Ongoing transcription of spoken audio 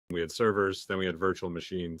We had servers, then we had virtual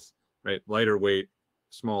machines, right? Lighter weight,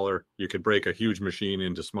 smaller. You could break a huge machine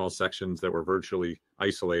into small sections that were virtually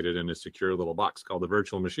isolated in a secure little box called the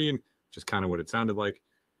virtual machine, which is kind of what it sounded like.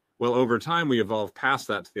 Well, over time, we evolved past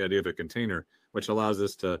that to the idea of a container, which allows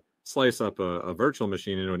us to slice up a virtual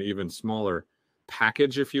machine into an even smaller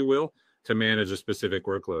package, if you will, to manage a specific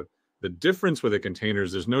workload. The difference with a container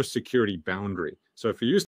is there's no security boundary. So if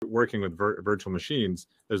you're used to working with virtual machines,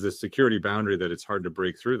 there's this security boundary that it's hard to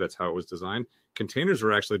break through. That's how it was designed. Containers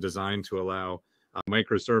were actually designed to allow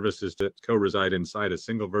microservices to co-reside inside a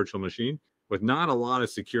single virtual machine with not a lot of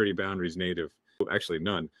security boundaries native, actually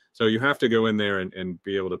none. So you have to go in there and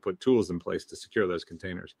be able to put tools in place to secure those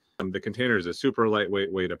containers. The container is a super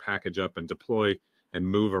lightweight way to package up and deploy and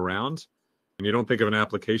move around. And you don't think of an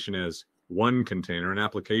application as one container. An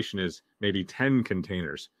application is maybe 10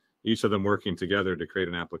 containers, each of them working together to create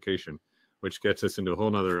an application, which gets us into a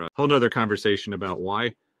whole nother conversation about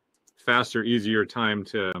why faster, easier time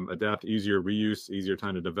to adapt, easier reuse, easier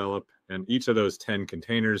time to develop. And each of those 10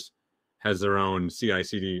 containers has their own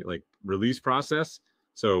CI/CD like release process.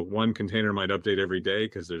 So one container might update every day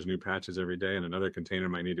because there's new patches every day, and another container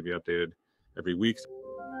might need to be updated every week.